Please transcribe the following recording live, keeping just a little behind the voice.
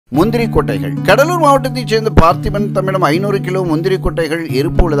முந்திரி கொட்டைகள். கடலூர் மாவட்டத்தைச் சேர்ந்த பார்த்திபன் தம்மிடம் 500 கிலோ முந்திரி கொட்டைகள்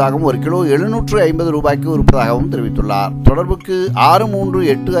இருப்பு உள்ளதாகவும் 1 கிலோ 750 ரூபாய்க்கு இருப்பதாகவும் தெரிவித்துள்ளார். தொடர்புக்கு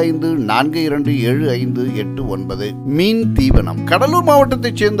 6385427589. மீன் தீவனம். கடலூர்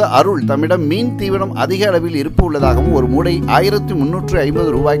மாவட்டத்தைச் சேர்ந்த அருள் தம்மிடம் மீன் தீவனம் அதிக அளவில் இருப்பு உள்ளதாகவும் ஒரு மூடை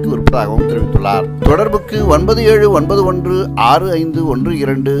 1350 ரூபாய்க்கு இருப்பதாகவும் தெரிவித்துள்ளார். தொடர்புக்கு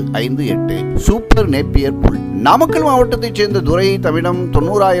 9791651258. சூப்பர் நேப்பியர் புல். நாமக்கல் மாவட்டத்தைச் சேர்ந்த துரை தம்மிடம்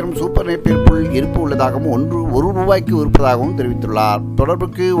 90,000 சூப்பர் நேப்பியர் புல் இருப்பு உள்ளதாகவும் 1 ரூபாய்க்கு இருப்பதாகவும் தெரிவித்துள்ளார்.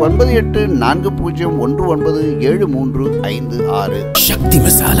 தொடர்புக்கு 9840197356. சக்தி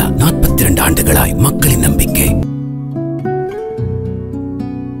மசாலா 42 ஆண்டுகளாய் மக்களின் நம்பிக்கை.